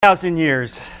2,000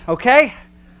 years, okay?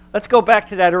 Let's go back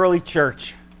to that early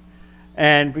church.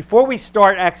 And before we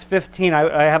start Acts 15,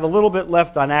 I have a little bit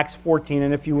left on Acts 14.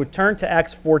 And if you would turn to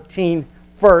Acts 14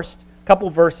 first, a couple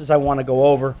verses I want to go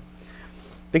over,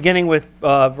 beginning with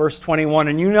verse 21.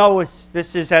 And you know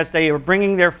this is as they are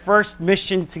bringing their first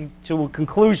mission to a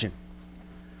conclusion.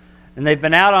 And they've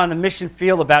been out on the mission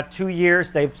field about 2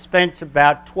 years. They've spent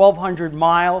about 1,200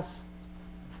 miles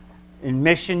in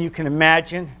mission, you can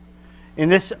imagine. In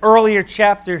this earlier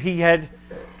chapter, he had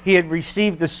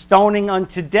received a stoning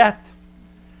unto death,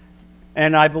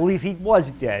 and I believe he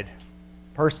was dead.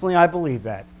 Personally, I believe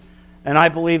that. And I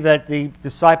believe that the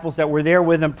disciples that were there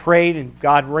with him prayed, and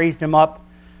God raised him up.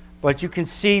 But you can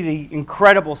see the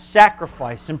incredible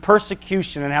sacrifice and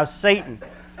persecution and how Satan,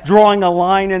 drawing a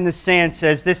line in the sand,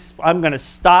 says, I'm going to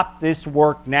stop this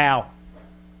work now.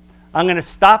 I'm going to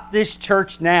stop this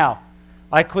church now.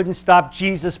 I couldn't stop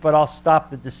Jesus, but I'll stop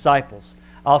the disciples.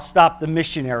 I'll stop the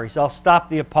missionaries. I'll stop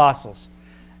the apostles.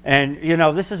 And, you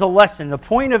know, this is a lesson. The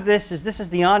point of this is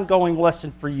the ongoing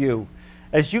lesson for you.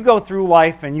 As you go through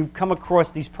life and you come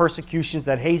across these persecutions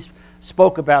that Hayes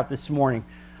spoke about this morning,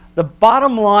 the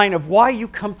bottom line of why you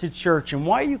come to church and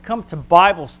why you come to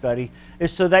Bible study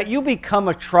is so that you become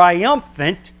a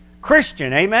triumphant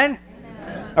Christian. Amen?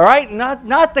 All right,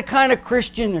 not the kind of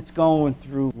Christian that's going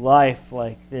through life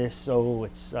like this. Oh,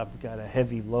 I've got a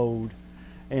heavy load.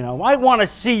 You know, I want to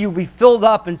see you be filled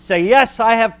up and say, yes,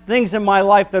 I have things in my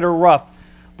life that are rough.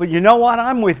 But you know what?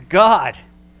 I'm with God.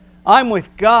 I'm with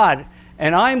God.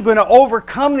 And I'm going to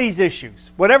overcome these issues,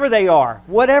 whatever they are,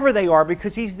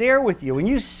 because He's there with you. And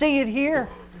you see it here.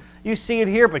 You see it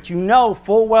here, but you know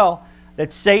full well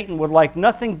that Satan would like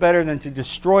nothing better than to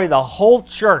destroy the whole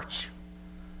church,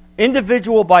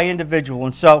 individual by individual.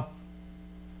 And so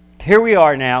here we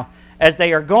are now. As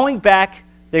they are going back,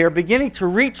 they are beginning to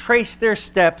retrace their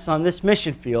steps on this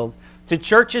mission field to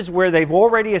churches where they've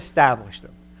already established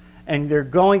them. And they're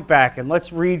going back. And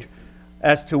let's read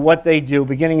as to what they do,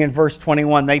 beginning in verse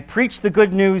 21. They preached the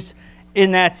good news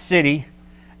in that city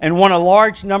and won a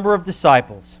large number of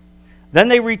disciples. Then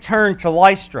they returned to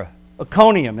Lystra,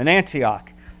 Iconium, and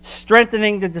Antioch,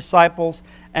 strengthening the disciples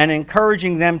and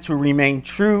encouraging them to remain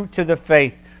true to the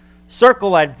faith.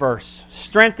 Circle that verse,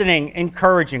 strengthening,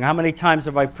 encouraging. How many times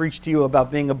have I preached to you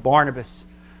about being a Barnabas,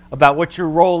 about what your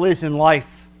role is in life?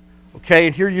 Okay,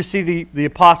 and here you see the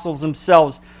apostles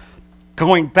themselves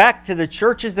going back to the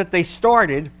churches that they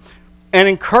started and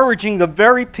encouraging the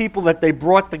very people that they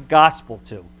brought the gospel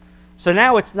to. So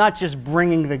now it's not just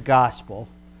bringing the gospel.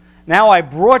 Now I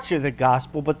brought you the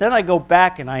gospel, but then I go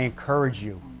back and I encourage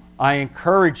you. I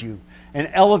encourage you and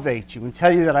elevate you and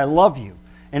tell you that I love you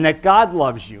and that God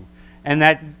loves you and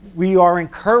that we are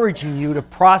encouraging you to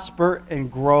prosper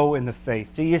and grow in the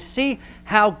faith. Do you see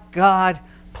how God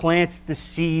plants the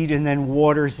seed and then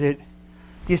waters it?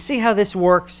 Do you see how this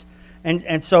works?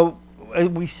 And so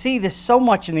we see this so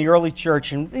much in the early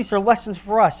church, and these are lessons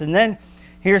for us. And then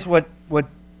here's what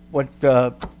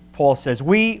Paul says.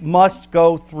 We must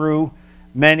go through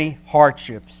many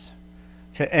hardships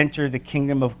to enter the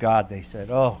kingdom of God, they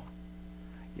said. Oh,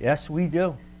 yes, we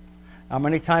do. How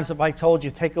many times have I told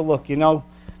you, take a look. You know,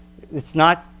 it's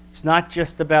not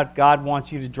just about God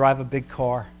wants you to drive a big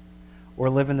car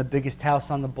or live in the biggest house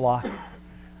on the block.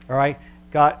 All right?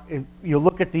 God, you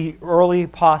look at the early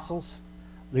apostles,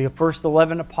 the first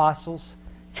 11 apostles,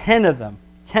 10 of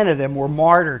them were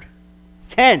martyred.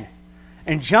 10.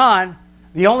 And John,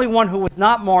 the only one who was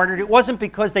not martyred, it wasn't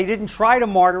because they didn't try to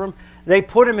martyr him. They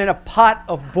put him in a pot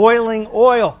of boiling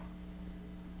oil.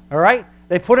 All right?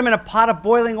 They put him in a pot of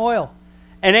boiling oil.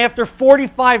 And after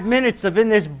 45 minutes of in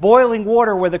this boiling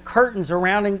water where the curtains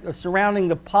surrounding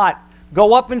the pot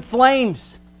go up in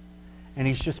flames, and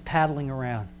he's just paddling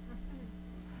around.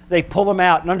 They pull him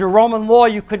out. And under Roman law,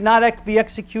 you could not be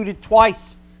executed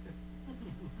twice.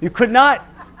 You could not.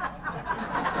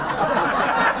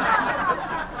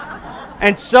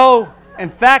 And so, in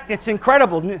fact, it's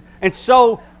incredible. And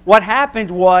so what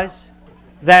happened was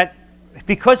that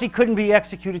because he couldn't be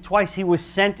executed twice, he was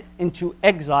sent into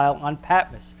exile on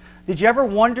Patmos. Did you ever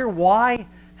wonder why?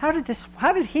 How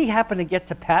did he happen to get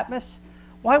to Patmos?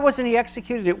 Why wasn't he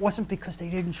executed? It wasn't because they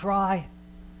didn't try.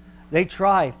 They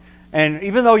tried. And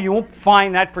even though you won't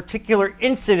find that particular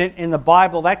incident in the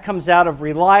Bible, that comes out of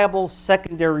reliable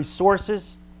secondary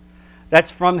sources. That's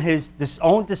from his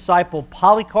own disciple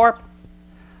Polycarp.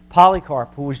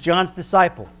 Polycarp, who was John's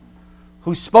disciple,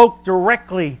 who spoke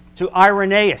directly to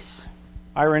Irenaeus.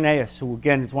 Irenaeus, who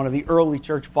again is one of the early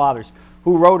church fathers,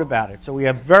 who wrote about it. So we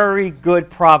have very good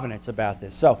provenance about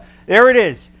this. So there it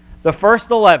is, the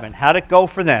first 11. How'd it go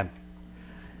for them?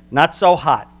 Not so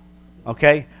hot,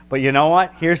 okay? But you know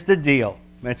what? Here's the deal.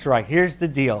 That's right. Here's the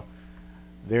deal.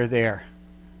 They're there.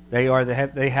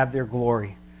 They have their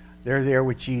glory. They're there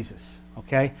with Jesus.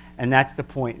 Okay? And that's the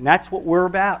point. And that's what we're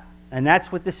about. And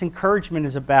that's what this encouragement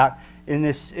is about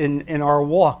in our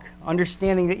walk.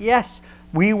 Understanding that, yes,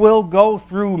 we will go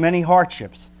through many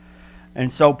hardships.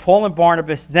 And so Paul and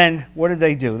Barnabas then, what did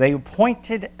they do? They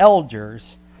appointed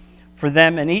elders for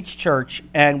them in each church,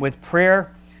 and with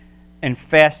prayer and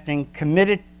fasting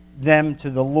committed them to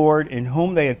the Lord in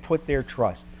whom they had put their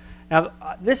trust. Now,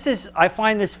 I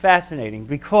find this fascinating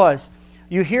because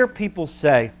you hear people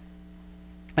say,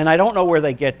 and I don't know where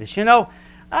they get this,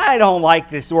 I don't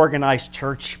like this organized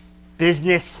church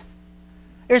business.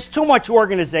 There's too much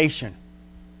organization.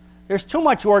 There's too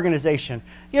much organization.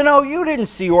 You didn't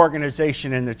see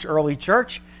organization in the early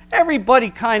church. Everybody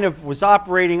kind of was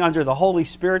operating under the Holy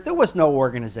Spirit. There was no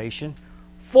organization.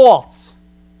 False.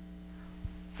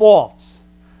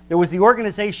 There was the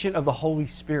organization of the Holy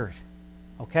Spirit.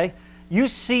 Okay? You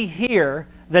see here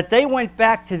that they went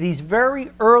back to these very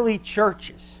early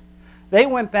churches. They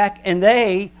went back and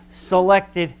they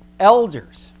selected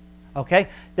elders. Okay?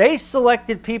 They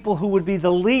selected people who would be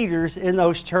the leaders in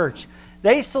those churches.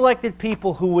 They selected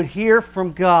people who would hear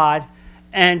from God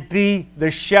and be the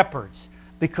shepherds,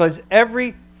 because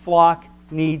every flock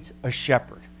needs a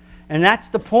shepherd. And that's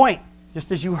the point,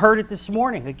 just as you heard it this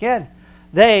morning. Again,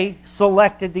 they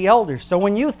selected the elders. So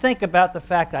when you think about the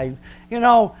fact I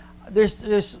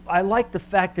like the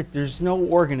fact that there's no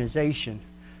organization.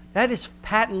 That is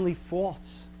patently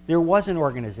false. There was an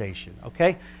organization,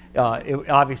 okay?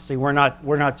 Obviously, we're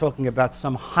not talking about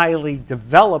some highly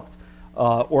developed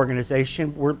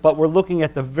organization, but we're looking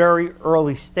at the very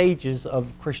early stages of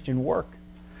Christian work.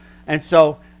 And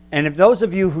if those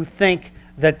of you who think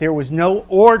that there was no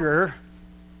order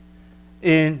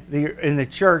in the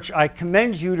church, I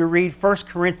commend you to read 1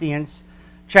 Corinthians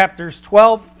chapters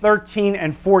 12, 13,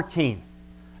 and 14.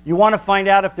 You want to find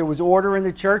out if there was order in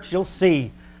the church? You'll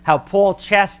see how Paul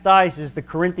chastises the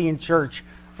Corinthian church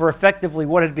for effectively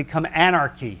what had become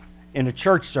anarchy in a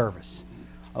church service.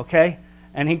 Okay?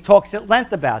 And he talks at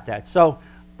length about that. So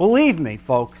believe me,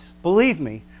 folks, believe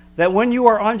me, that when you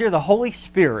are under the Holy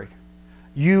Spirit,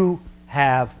 you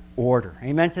have order.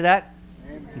 Amen to that?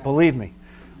 Amen. Believe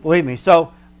me.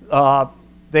 So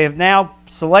they have now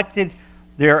selected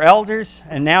their elders,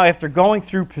 and now after going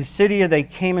through Pisidia, they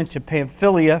came into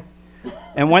Pamphylia.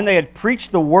 And when they had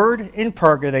preached the word in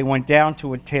Perga, they went down to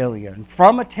Attalia. And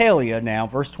from Attalia now,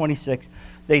 verse 26,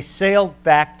 they sailed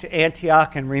back to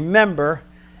Antioch. And remember,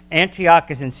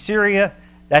 Antioch is in Syria.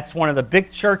 That's one of the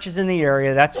big churches in the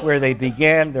area. That's where they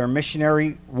began their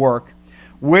missionary work,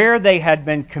 where they had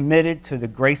been committed to the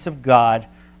grace of God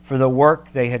for the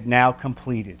work they had now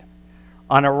completed.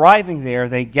 On arriving there,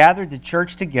 they gathered the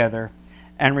church together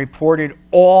and reported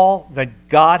all that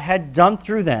God had done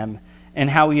through them and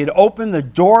how he had opened the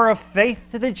door of faith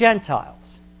to the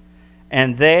Gentiles.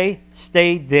 And they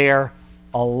stayed there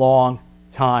a long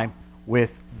time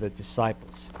with the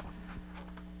disciples.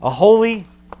 A holy,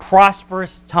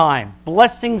 prosperous time.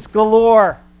 Blessings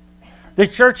galore. The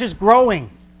church is growing.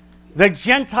 The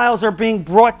Gentiles are being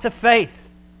brought to faith.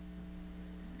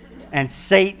 And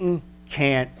Satan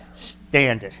can't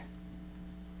stand it.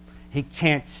 He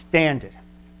can't stand it.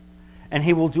 And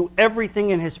he will do everything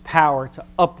in his power to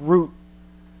uproot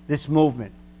this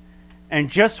movement. And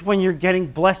just when you're getting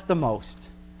blessed the most,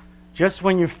 just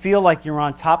when you feel like you're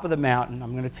on top of the mountain,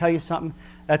 I'm going to tell you something,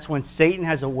 that's when Satan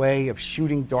has a way of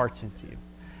shooting darts into you.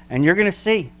 And you're going to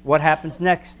see what happens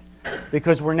next,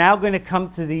 because we're now going to come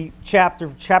to the chapter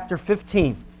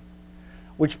 15,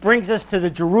 which brings us to the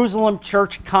Jerusalem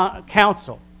Church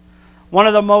Council, one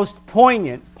of the most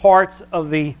poignant parts of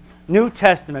the New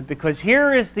Testament, because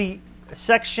here is the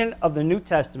section of the New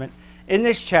Testament in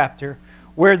this chapter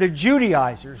where the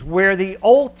Judaizers, where the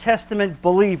Old Testament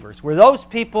believers, where those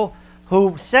people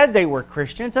who said they were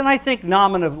Christians, and I think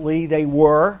nominally they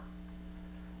were,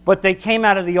 but they came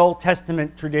out of the Old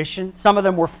Testament tradition. Some of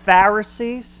them were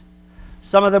Pharisees,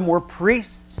 some of them were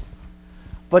priests,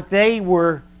 but they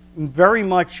were very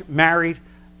much married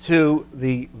to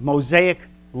the Mosaic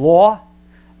law.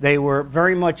 They were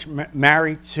very much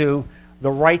married to the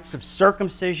rites of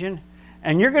circumcision.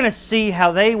 And you're going to see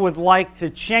how they would like to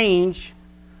change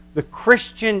the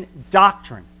Christian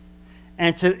doctrine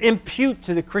and to impute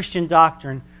to the Christian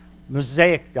doctrine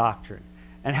Mosaic doctrine,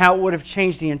 and how it would have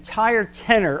changed the entire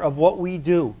tenor of what we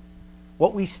do,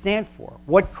 what we stand for,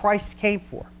 what Christ came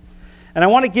for. And I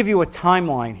want to give you a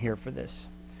timeline here for this.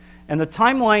 And the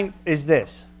timeline is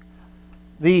this.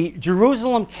 The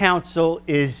Jerusalem Council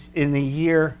is in the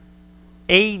year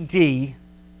AD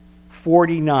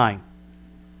 49.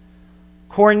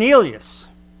 Cornelius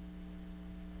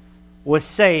was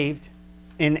saved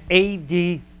in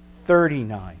AD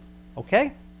 39.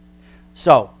 Okay?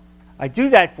 So, I do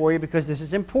that for you because this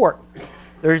is important.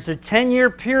 There's a 10-year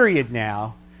period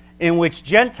now in which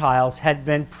Gentiles had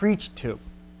been preached to.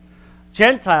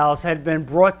 Gentiles had been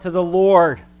brought to the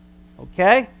Lord.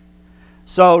 Okay?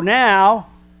 So now,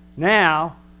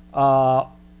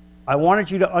 I wanted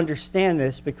you to understand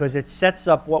this because it sets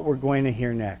up what we're going to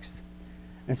hear next.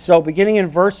 And so beginning in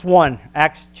verse 1,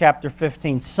 Acts chapter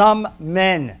 15, some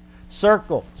men,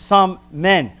 circle, some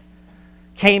men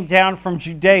came down from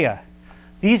Judea.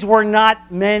 These were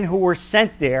not men who were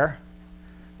sent there.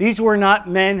 These were not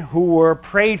men who were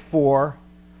prayed for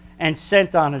and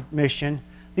sent on a mission.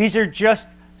 These are just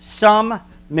some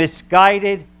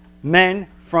misguided men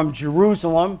from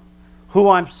Jerusalem who,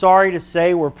 I'm sorry to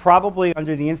say, were probably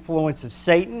under the influence of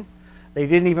Satan. They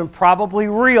didn't even probably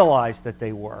realize that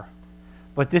they were.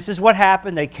 But this is what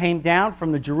happened. They came down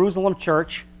from the Jerusalem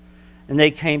church, and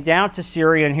they came down to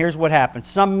Syria, and here's what happened.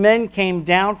 Some men came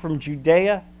down from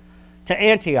Judea to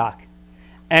Antioch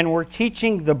and were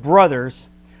teaching the brothers,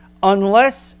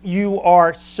 unless you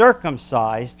are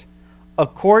circumcised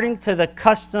according to the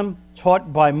custom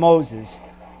taught by Moses,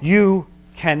 you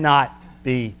cannot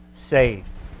be saved.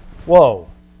 Whoa,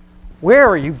 where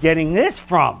are you getting this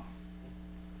from?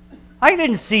 I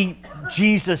didn't see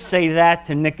Jesus say that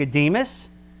to Nicodemus.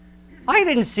 I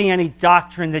didn't see any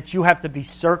doctrine that you have to be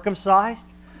circumcised,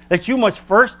 that you must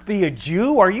first be a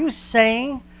Jew. Are you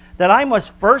saying that I must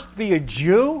first be a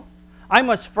Jew? I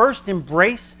must first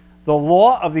embrace the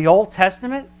law of the Old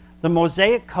Testament, the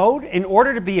Mosaic Code, in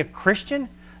order to be a Christian?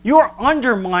 You are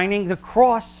undermining the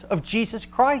cross of Jesus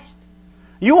Christ.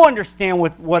 You understand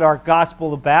what our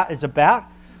gospel is about.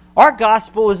 Our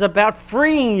gospel is about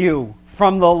freeing you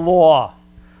from the law.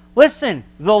 Listen,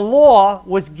 the law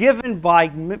was given by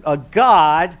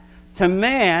God to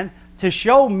man to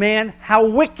show man how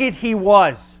wicked he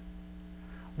was.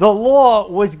 The law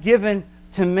was given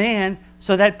to man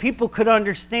so that people could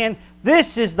understand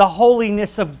this is the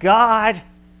holiness of God.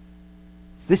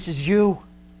 This is you.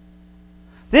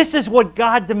 This is what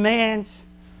God demands.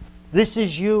 This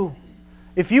is you.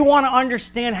 If you want to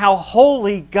understand how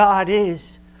holy God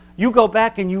is, you go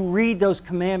back and you read those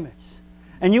commandments.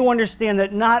 And you understand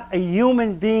that not a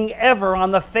human being ever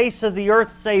on the face of the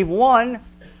earth, save one,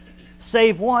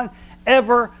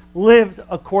 ever lived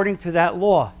according to that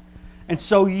law. And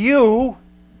so you,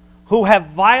 who have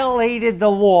violated the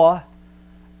law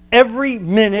every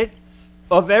minute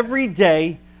of every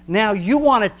day, now you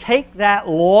want to take that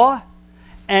law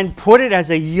and put it as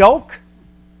a yoke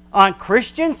on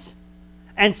Christians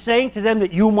and saying to them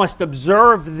that you must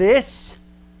observe this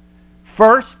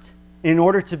first in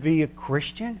order to be a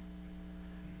Christian?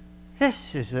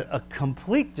 This is a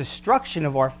complete destruction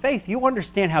of our faith. You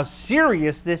understand how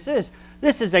serious this is.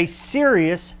 This is a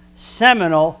serious,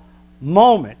 seminal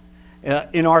moment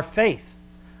in our faith.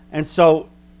 And so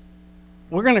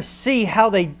we're going to see how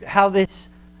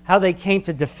they came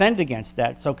to defend against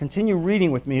that. So continue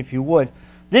reading with me if you would.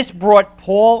 This brought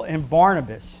Paul and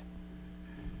Barnabas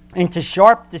into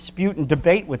sharp dispute and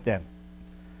debate with them.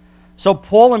 So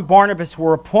Paul and Barnabas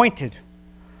were appointed,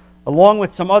 along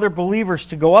with some other believers,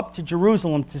 to go up to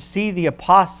Jerusalem to see the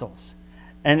apostles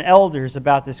and elders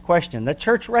about this question. The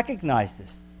church recognized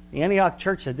this. The Antioch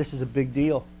church said, this is a big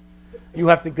deal. You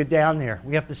have to go down there.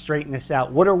 We have to straighten this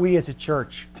out. What are we as a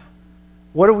church?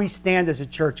 What do we stand as a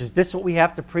church? Is this what we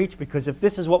have to preach? Because if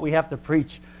this is what we have to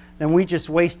preach, then we just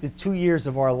wasted 2 years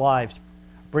of our lives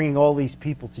bringing all these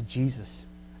people to Jesus,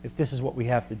 if this is what we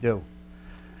have to do.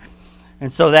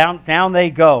 And so down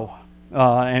they go.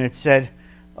 And it said,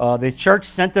 the church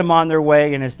sent them on their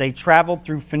way, and as they traveled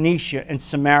through Phoenicia and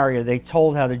Samaria, they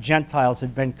told how the Gentiles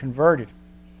had been converted.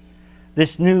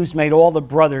 This news made all the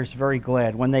brothers very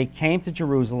glad. When they came to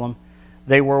Jerusalem,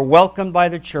 they were welcomed by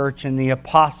the church and the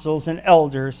apostles and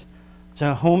elders,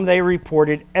 to whom they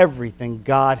reported everything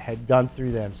God had done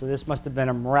through them. So this must have been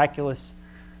a miraculous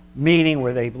meeting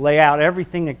where they lay out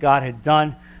everything that God had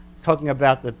done. It's talking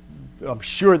about I'm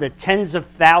sure the tens of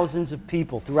thousands of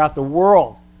people throughout the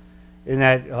world, in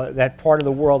that part of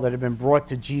the world, that have been brought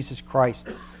to Jesus Christ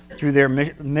through their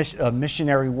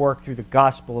missionary work through the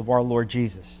gospel of our Lord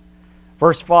Jesus.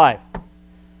 Verse 5.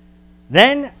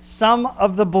 Then some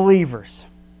of the believers,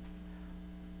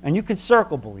 and you can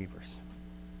circle believers,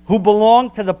 who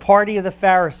belonged to the party of the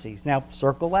Pharisees. Now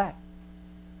circle that.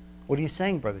 What are you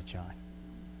saying, Brother John?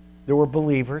 There were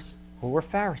believers who were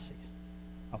Pharisees.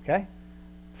 Okay?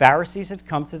 Pharisees had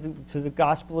come to the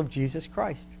gospel of Jesus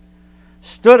Christ.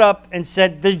 Stood up and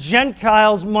said, the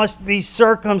Gentiles must be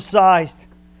circumcised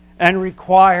and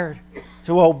required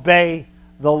to obey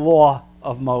the law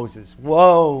of Moses.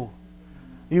 Whoa!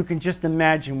 You can just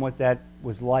imagine what that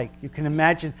was like. You can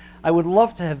imagine. I would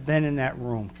love to have been in that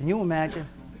room. Can you imagine?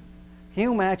 Can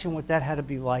you imagine what that had to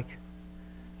be like?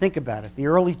 Think about it. The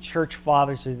early church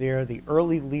fathers are there, the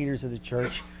early leaders of the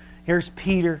church. Here's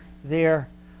Peter there.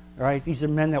 All right, these are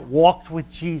men that walked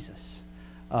with Jesus.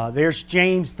 There's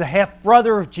James, the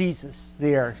half-brother of Jesus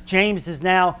there. James is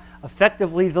now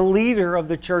effectively the leader of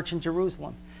the church in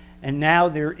Jerusalem. And now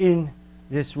they're in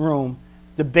this room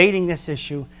debating this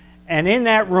issue. And in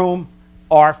that room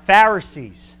are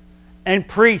Pharisees and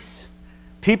priests,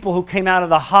 people who came out of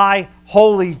the high,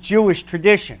 holy Jewish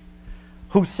tradition,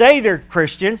 who say they're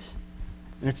Christians.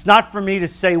 And it's not for me to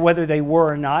say whether they were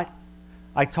or not.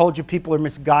 I told you people are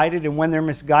misguided, and when they're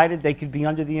misguided, they could be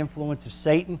under the influence of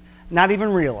Satan, not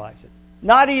even realize it.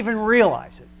 Not even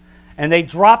realize it. And they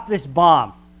drop this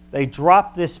bomb. They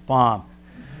drop this bomb.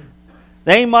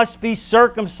 They must be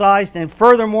circumcised, and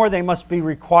furthermore, they must be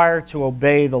required to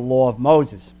obey the law of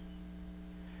Moses.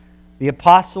 The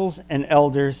apostles and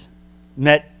elders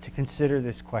met to consider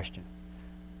this question.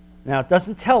 Now, it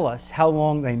doesn't tell us how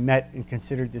long they met and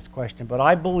considered this question, but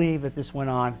I believe that this went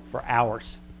on for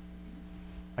hours.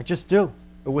 I just do.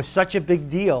 It was such a big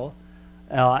deal,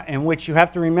 in which you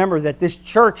have to remember that this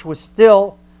church was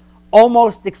still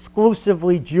almost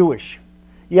exclusively Jewish.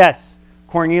 Yes,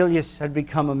 Cornelius had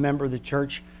become a member of the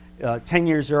church 10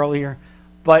 years earlier,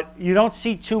 but you don't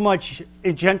see too much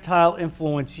Gentile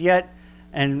influence yet,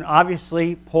 and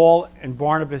obviously Paul and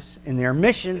Barnabas in their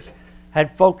missions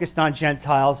had focused on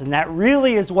Gentiles, and that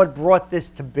really is what brought this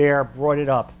to bear, brought it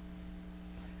up.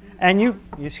 And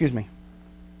excuse me.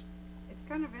 It's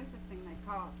kind of interesting they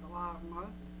call it the law of Moses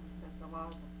instead of the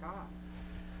laws of God.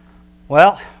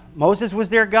 Well, Moses was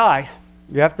their guy.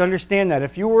 You have to understand that.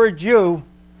 If you were a Jew,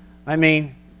 I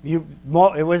mean, it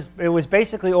was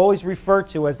basically always referred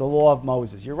to as the law of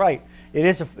Moses. You're right. It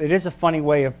is a funny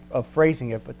way of phrasing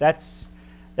it, but that's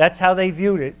how they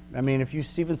viewed it. I mean, if you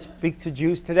even speak to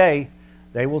Jews today,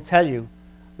 they will tell you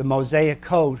the Mosaic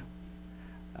Code,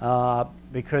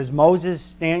 because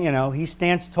Moses he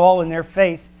stands tall in their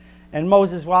faith, and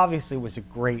Moses obviously was a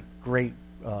great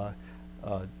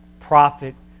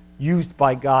prophet used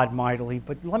by God mightily.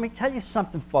 But let me tell you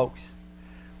something, folks.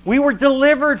 We were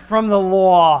delivered from the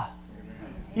law.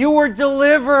 You were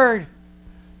delivered.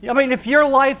 I mean, if your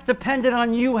life depended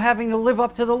on you having to live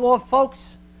up to the law,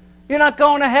 folks, you're not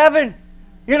going to heaven.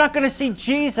 You're not going to see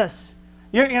Jesus.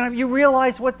 You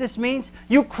realize what this means?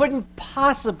 You couldn't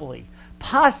possibly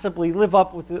live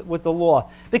up with the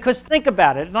law. Because think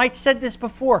about it, and I said this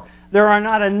before, there are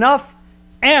not enough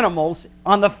animals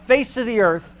on the face of the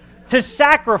earth to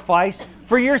sacrifice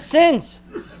for your sins.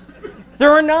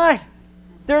 There are not.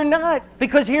 They're not.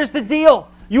 Because here's the deal.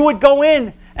 You would go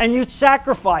in and you'd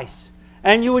sacrifice.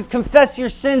 And you would confess your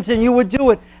sins and you would do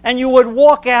it. And you would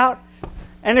walk out.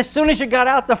 And as soon as you got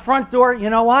out the front door, you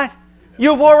know what?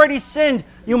 You've already sinned.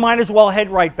 You might as well head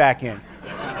right back in.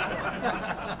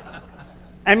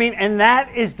 I mean, and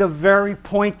that is the very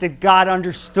point that God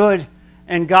understood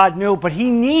and God knew. But He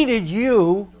needed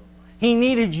you. He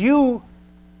needed you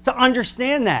to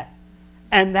understand that.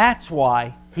 And that's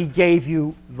why He gave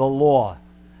you the law.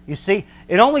 You see,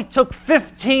 it only took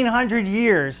 1,500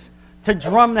 years to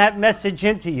drum that message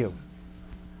into you.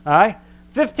 All right?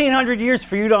 1,500 years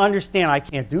for you to understand, I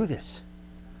can't do this.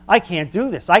 I can't do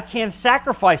this. I can't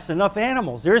sacrifice enough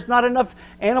animals. There's not enough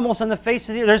animals on the face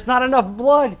of the earth. There's not enough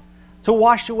blood to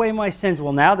wash away my sins.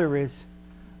 Well, now there is.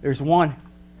 There's one.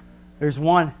 There's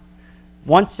one.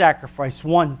 One sacrifice.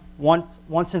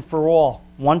 Once and for all.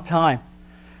 One time.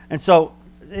 And so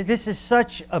this is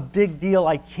such a big deal.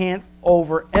 I can't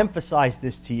overemphasize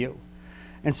this to you.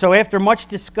 And so after much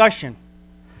discussion,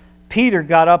 Peter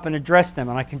got up and addressed them,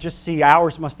 and I can just see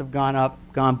hours must have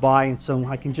gone by, and so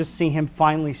I can just see him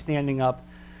finally standing up.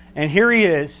 And here he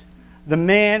is, the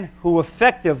man who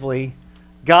effectively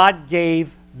God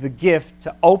gave the gift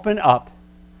to open up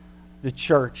the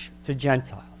church to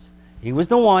Gentiles. He was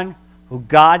the one who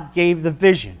God gave the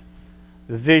vision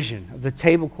of the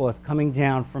tablecloth coming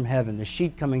down from heaven, the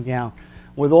sheet coming down,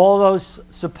 with all those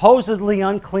supposedly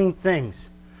unclean things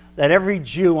that every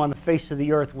Jew on the face of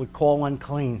the earth would call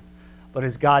unclean. But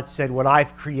as God said, what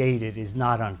I've created is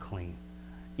not unclean.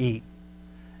 Eat.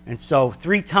 And so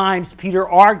 3 times Peter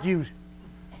argued,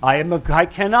 I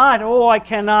cannot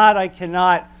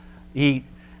eat.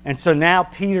 And so now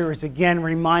Peter is again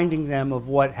reminding them of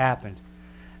what happened.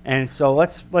 And so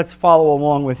let's follow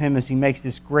along with him as he makes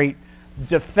this great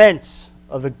defense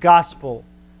of the gospel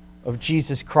of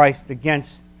Jesus Christ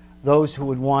against those who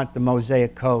would want the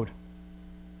Mosaic Code.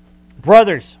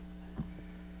 Brothers,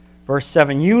 Verse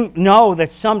 7, you know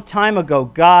that some time ago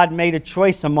God made a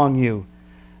choice among you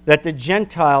that the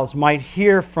Gentiles might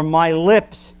hear from my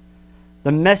lips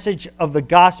the message of the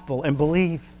gospel and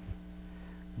believe.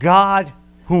 God,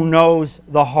 who knows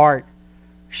the heart,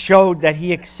 showed that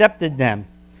he accepted them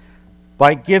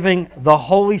by giving the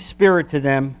Holy Spirit to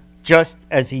them just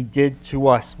as he did to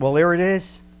us. Well, there it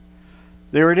is.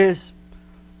 There it is.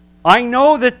 I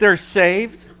know that they're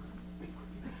saved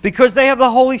because they have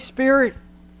the Holy Spirit.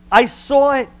 I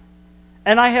saw it,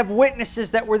 and I have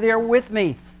witnesses that were there with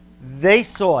me. They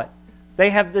saw it. They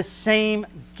have the same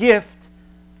gift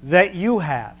that you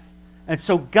have. And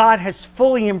so God has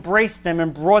fully embraced them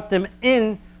and brought them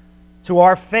in to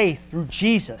our faith through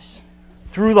Jesus,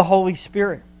 through the Holy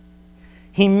Spirit.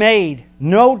 He made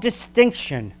no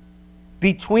distinction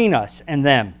between us and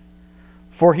them,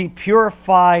 for he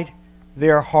purified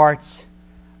their hearts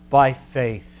by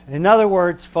faith. In other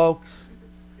words, folks,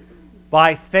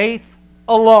 by faith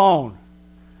alone,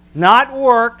 not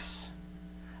works,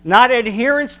 not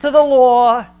adherence to the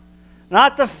law,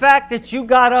 not the fact that you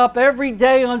got up every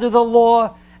day under the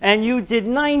law and you did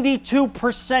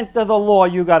 92% of the law,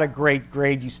 you got a great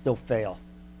grade, you still fail.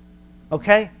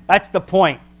 Okay? That's the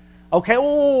point. Okay,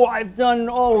 I've done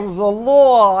the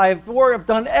law, I've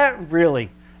done really,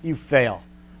 you fail.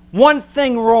 One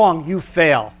thing wrong, you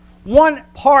fail. One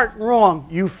part wrong,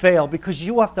 you fail, because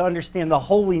you have to understand the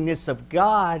holiness of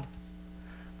God.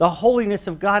 The holiness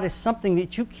of God is something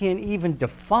that you can't even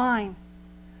define.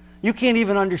 You can't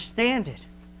even understand it.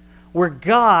 Where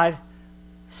God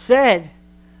said,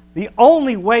 the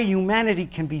only way humanity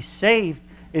can be saved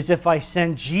is if I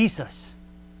send Jesus.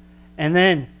 And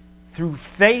then, through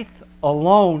faith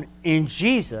alone in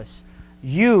Jesus,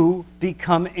 you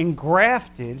become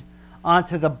engrafted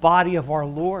onto the body of our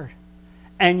Lord.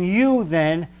 And you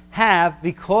then have,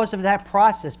 because of that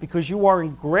process, because you are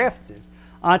engrafted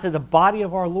onto the body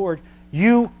of our Lord,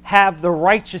 you have the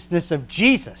righteousness of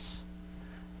Jesus.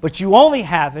 But you only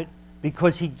have it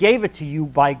because he gave it to you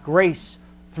by grace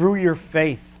through your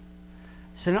faith.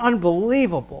 It's an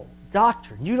unbelievable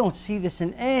doctrine. You don't see this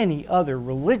in any other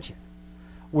religion,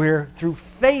 where through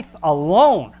faith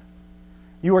alone,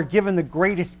 you are given the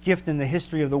greatest gift in the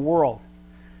history of the world.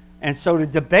 And so to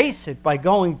debase it by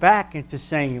going back into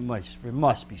saying it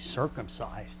must be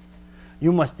circumcised,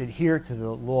 you must adhere to the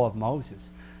law of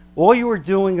Moses. All you are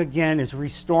doing again is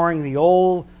restoring the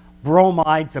old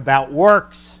bromides about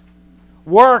works.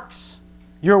 Works.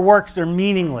 Your works are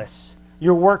meaningless.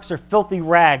 Your works are filthy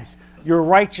rags. Your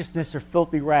righteousness are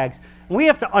filthy rags. And we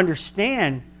have to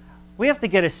understand, we have to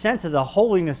get a sense of the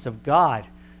holiness of God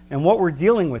and what we're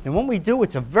dealing with. And when we do,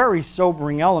 it's a very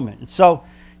sobering element. And so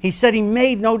he said he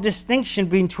made no distinction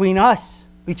between us,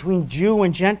 between Jew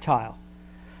and Gentile,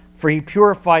 for he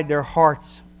purified their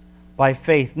hearts by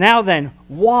faith. Now then,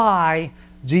 why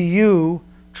do you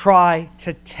try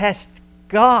to test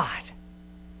God?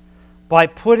 By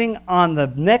putting on the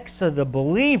necks of the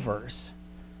believers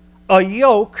a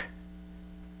yoke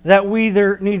that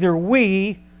neither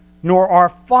we nor our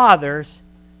fathers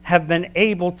have been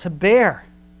able to bear.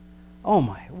 Oh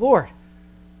my Lord,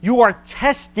 you are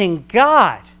testing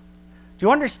God. Do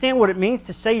you understand what it means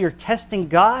to say you're testing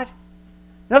God?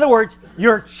 In other words,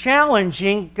 you're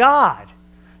challenging God.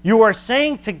 You are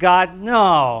saying to God,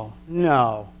 no,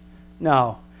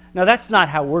 that's not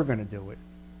how we're going to do it.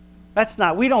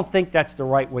 We don't think that's the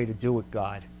right way to do it,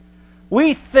 God.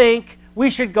 We think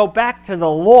we should go back to the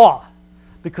law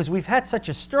because we've had such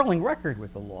a sterling record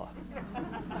with the law.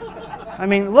 I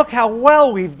mean, look how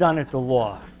well we've done at the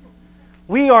law.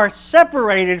 We are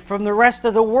separated from the rest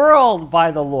of the world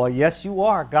by the law. Yes, you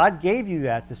are. God gave you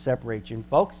that to separate you. And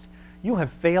folks, you have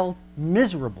failed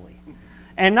miserably.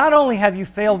 And not only have you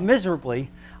failed miserably,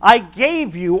 I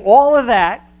gave you all of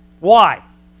that. Why?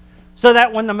 So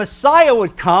that when the Messiah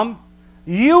would come,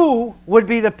 you would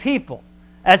be the people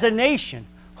as a nation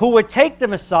who would take the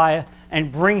Messiah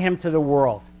and bring him to the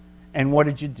world. And what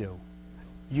did you do?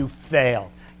 You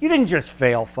failed. You didn't just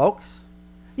fail, folks.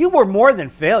 You were more than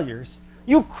failures.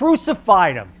 You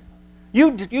crucified him.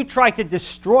 You tried to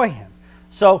destroy him.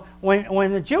 So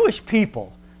when the Jewish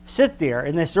people sit there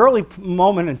in this early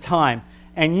moment in time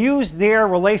and use their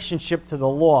relationship to the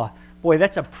law, boy,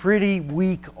 that's a pretty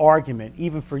weak argument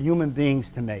even for human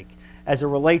beings to make as it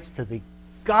relates to the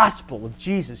gospel of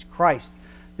Jesus Christ,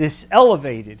 this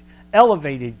elevated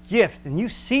gift. And you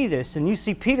see this, and you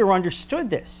see Peter understood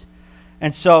this.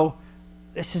 And so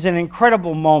this is an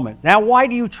incredible moment. Now, why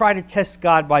do you try to test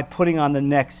God by putting on the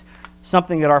necks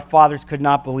something that our fathers could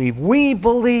not believe? We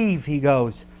believe, he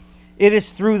goes, it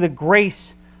is through the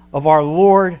grace of our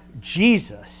Lord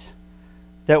Jesus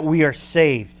that we are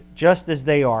saved, just as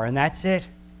they are. And that's it.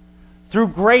 through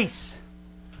grace,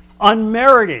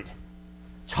 unmerited,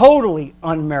 totally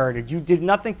unmerited. You did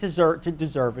nothing to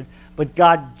deserve it, but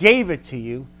God gave it to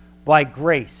you by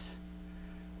grace.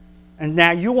 And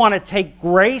now you want to take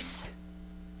grace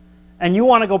and you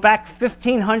want to go back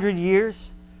 1,500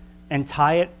 years and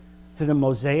tie it to the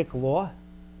Mosaic law?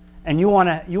 And you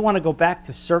want to go back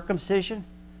to circumcision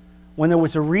when there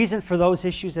was a reason for those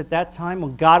issues at that time,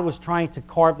 when God was trying to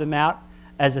carve them out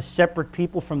as a separate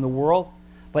people from the world?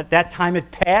 But that time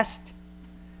had passed,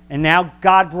 and now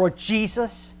God brought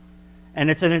Jesus, and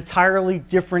it's an entirely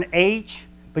different age.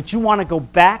 But you want to go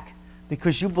back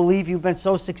because you believe you've been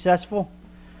so successful?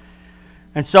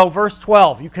 And so verse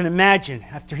 12, you can imagine,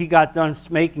 after he got done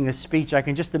making this speech, I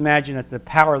can just imagine that the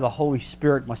power of the Holy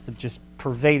Spirit must have just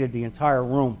pervaded the entire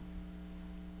room.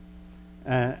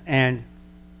 And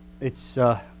it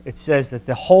says that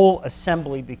the whole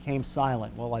assembly became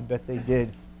silent. Well, I bet they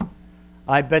did.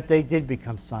 I bet they did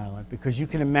become silent, because you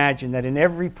can imagine that in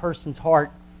every person's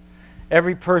heart,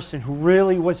 every person who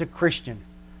really was a Christian,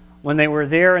 when they were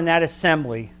there in that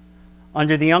assembly,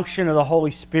 under the unction of the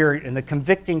Holy Spirit and the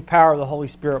convicting power of the Holy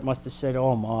Spirit, must have said,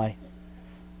 oh my,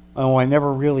 oh, I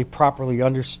never really properly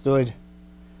understood.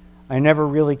 I never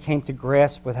really came to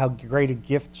grasp with how great a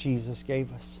gift Jesus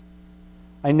gave us.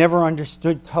 I never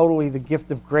understood totally the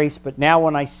gift of grace, but now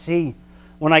when I see,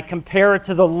 when I compare it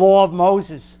to the law of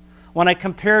Moses, when I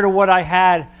compare to what I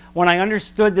had, when I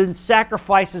understood the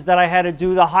sacrifices that I had to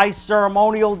do, the high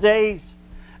ceremonial days,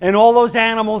 and all those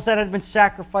animals that had been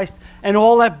sacrificed, and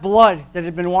all that blood that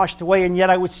had been washed away, and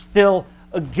yet I was still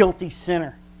a guilty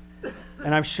sinner.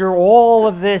 And I'm sure all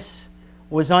of this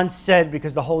was unsaid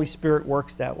because the Holy Spirit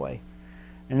works that way.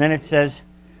 And then it says,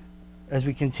 as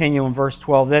we continue in verse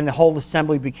 12, then the whole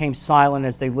assembly became silent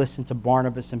as they listened to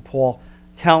Barnabas and Paul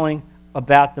telling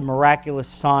about the miraculous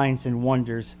signs and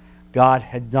wonders God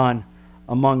had done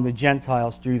among the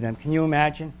Gentiles through them. Can you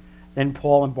imagine? Then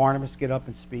Paul and Barnabas get up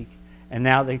and speak. And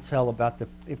now they tell about the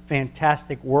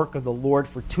fantastic work of the Lord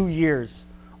for 2 years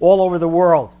all over the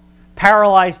world.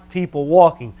 Paralyzed people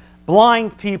walking,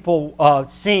 blind people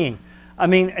seeing. I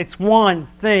mean, it's one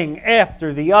thing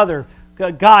after the other.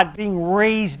 God being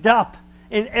raised up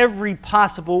in every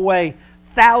possible way.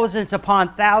 Thousands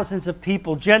upon thousands of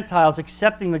people, Gentiles,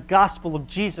 accepting the gospel of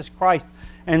Jesus Christ.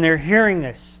 And they're hearing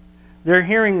this. They're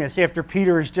hearing this after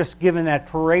Peter has just given that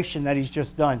peroration that he's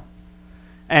just done.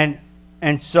 And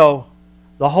so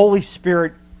the Holy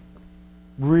Spirit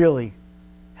really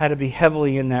had to be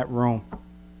heavily in that room.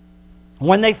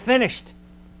 When they finished,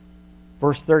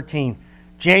 verse 13,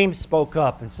 James spoke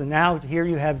up. And so now here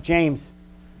you have James,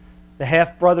 the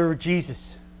half-brother of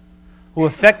Jesus, who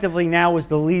effectively now was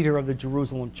the leader of the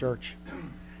Jerusalem church.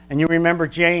 And you remember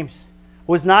James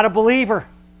was not a believer.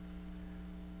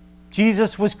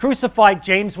 Jesus was crucified.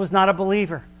 James was not a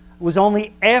believer. It was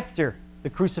only after the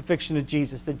crucifixion of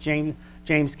Jesus that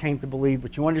James came to believe.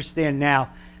 But you understand now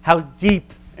how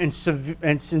deep and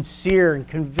sincere and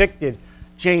convicted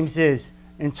James is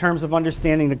in terms of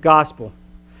understanding the gospel.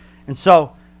 And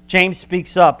so James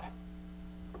speaks up.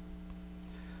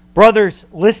 Brothers,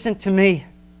 listen to me.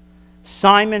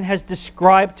 Simon has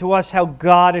described to us how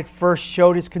God at first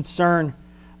showed his concern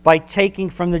by taking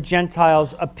from the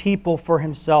Gentiles a people for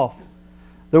himself.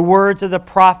 The words of the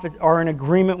prophet are in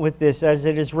agreement with this, as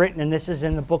it is written, and this is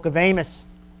in the book of Amos.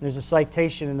 There's a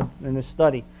citation in the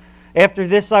study. After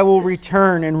this I will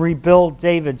return and rebuild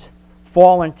David's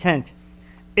fallen tent.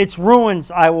 Its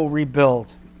ruins I will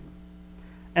rebuild,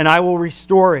 and I will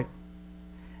restore it,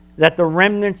 that the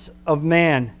remnants of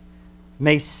man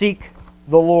may seek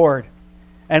the Lord.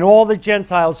 And all the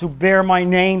Gentiles who bear my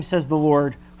name, says the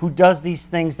Lord, who does these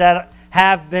things that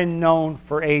have been known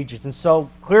for ages. And so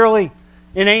clearly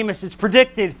in Amos it's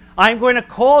predicted, I'm going to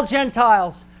call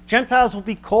Gentiles. Gentiles will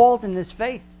be called in this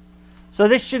faith. So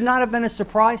this should not have been a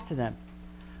surprise to them.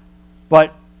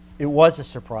 But it was a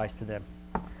surprise to them.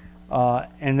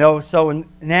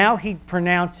 Now he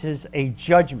pronounces a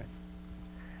judgment.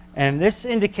 And this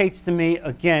indicates to me,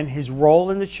 again, his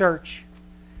role in the church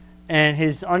and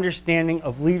his understanding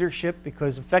of leadership,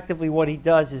 because effectively what he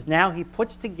does is now he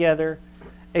puts together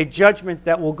a judgment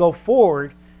that will go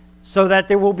forward so that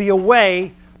there will be a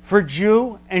way for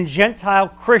Jew and Gentile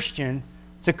Christian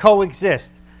to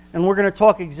coexist. And we're going to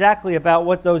talk exactly about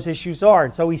what those issues are.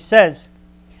 And so he says,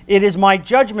 it is my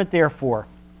judgment, therefore,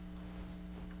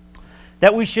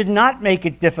 that we should not make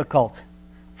it difficult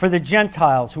for the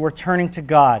Gentiles who are turning to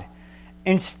God.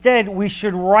 Instead, we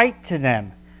should write to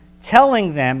them,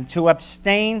 telling them to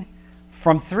abstain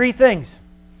from 3 things: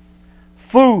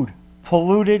 food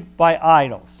polluted by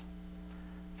idols,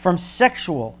 from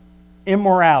sexual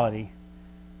immorality,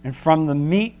 and from the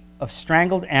meat of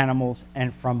strangled animals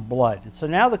and from blood. And so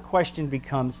now the question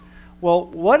becomes, well,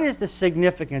 what is the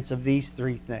significance of these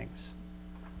three things?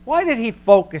 Why did he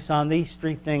focus on these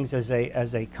three things as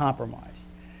a compromise?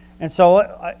 And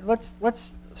so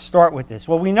let's start with this.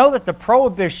 Well, we know that the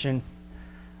prohibition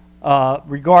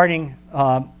regarding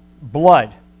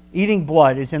blood, eating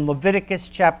blood, is in Leviticus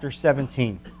chapter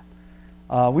 17.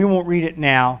 We won't read it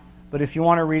now, but if you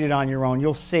want to read it on your own,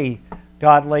 you'll see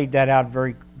God laid that out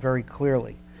very, very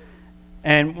clearly.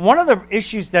 And one of the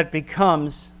issues that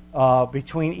becomes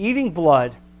between eating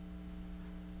blood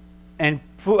and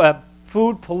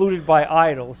food polluted by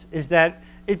idols is that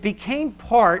it became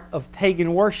part of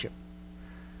pagan worship.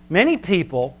 Many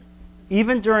people,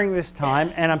 even during this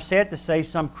time, and I'm sad to say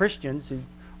some Christians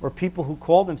or people who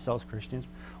call themselves Christians,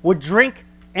 would drink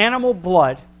animal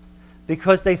blood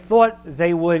because they thought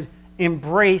they would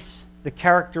embrace the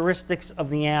characteristics of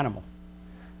the animal.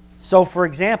 So, for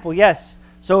example,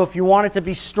 so if you wanted to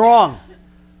be strong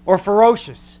or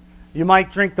ferocious, you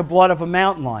might drink the blood of a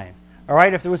mountain lion. All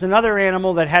right? If there was another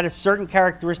animal that had a certain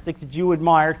characteristic that you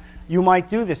admired, you might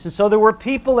do this. And so there were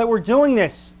people that were doing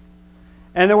this.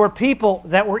 And there were people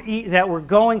that were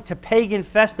going to pagan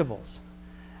festivals.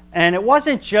 And it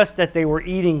wasn't just that they were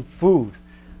eating food.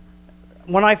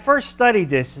 When I first studied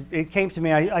this, it came to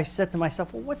me, I said to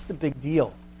myself, well, what's the big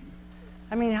deal?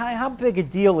 I mean, how big a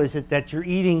deal is it that you're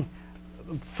eating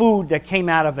food that came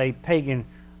out of a pagan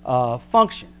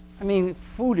function? I mean,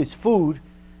 food is food.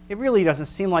 It really doesn't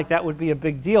seem like that would be a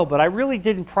big deal, but I really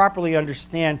didn't properly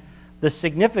understand the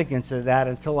significance of that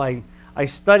until I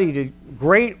studied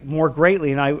it more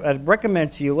greatly, and I'd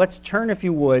recommend to you, let's turn, if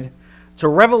you would, to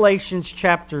Revelations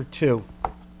chapter 2.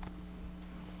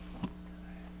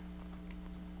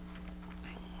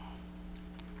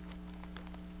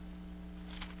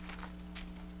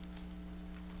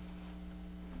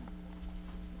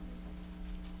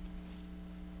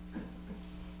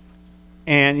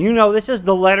 And you know, this is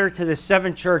the letter to the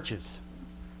 7 churches.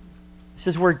 This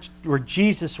is where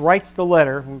Jesus writes the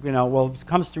letter. It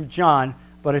comes through John,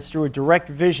 but it's through a direct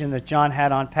vision that John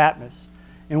had on Patmos,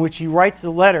 in which he writes the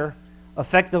letter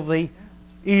effectively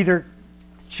either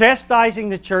chastising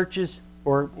the churches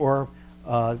or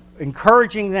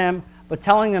encouraging them, but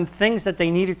telling them things that they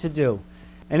needed to do.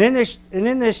 And in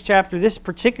this chapter, this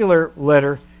particular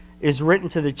letter is written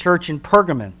to the church in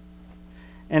Pergamon.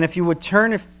 And if you would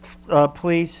turn,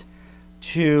 please,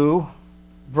 to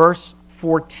verse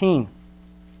 14.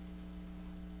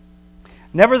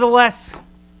 Nevertheless,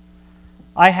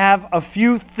 I have a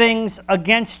few things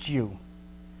against you.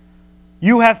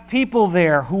 You have people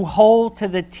there who hold to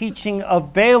the teaching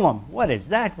of Balaam. What is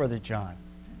that, Brother John?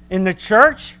 In the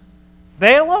church?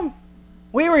 Balaam?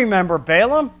 We remember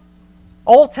Balaam.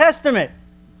 Old Testament.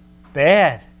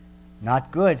 Bad.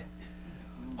 Not good.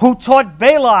 Who taught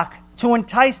Balak to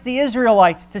entice the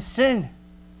Israelites to sin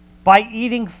by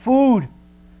eating food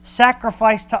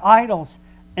sacrificed to idols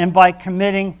and by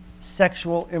committing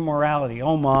sexual immorality.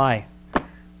 Oh my.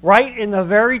 Right in the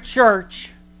very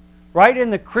church, right in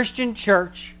the Christian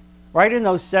church, right in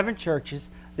those 7 churches,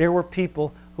 there were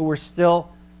people who were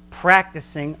still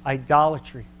practicing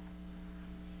idolatry.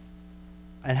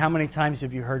 And how many times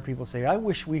have you heard people say, I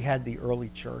wish we had the early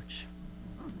church?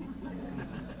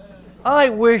 I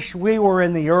wish we were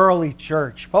in the early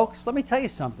church. Folks, let me tell you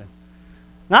something.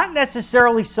 Not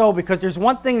necessarily so, because there's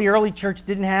one thing the early church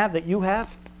didn't have that you have.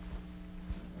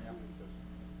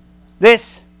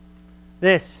 This.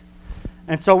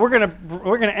 And so we're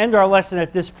gonna end our lesson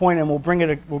at this point, and we'll bring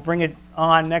it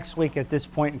on next week at this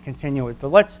point and continue it. But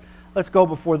let's go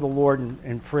before the Lord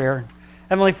in prayer.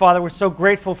 Heavenly Father, we're so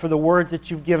grateful for the words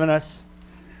that you've given us.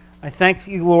 I thank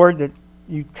you, Lord, that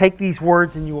you take these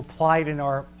words and you apply it in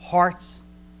our hearts,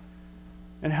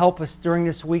 and help us during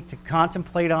this week to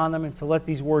contemplate on them and to let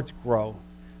these words grow,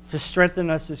 to strengthen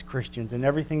us as Christians in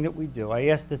everything that we do. I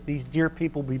ask that these dear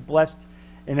people be blessed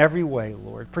in every way,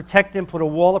 Lord. Protect them, put a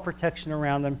wall of protection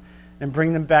around them, and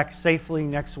bring them back safely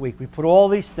next week. We put all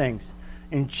these things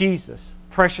in Jesus'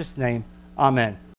 precious name. Amen.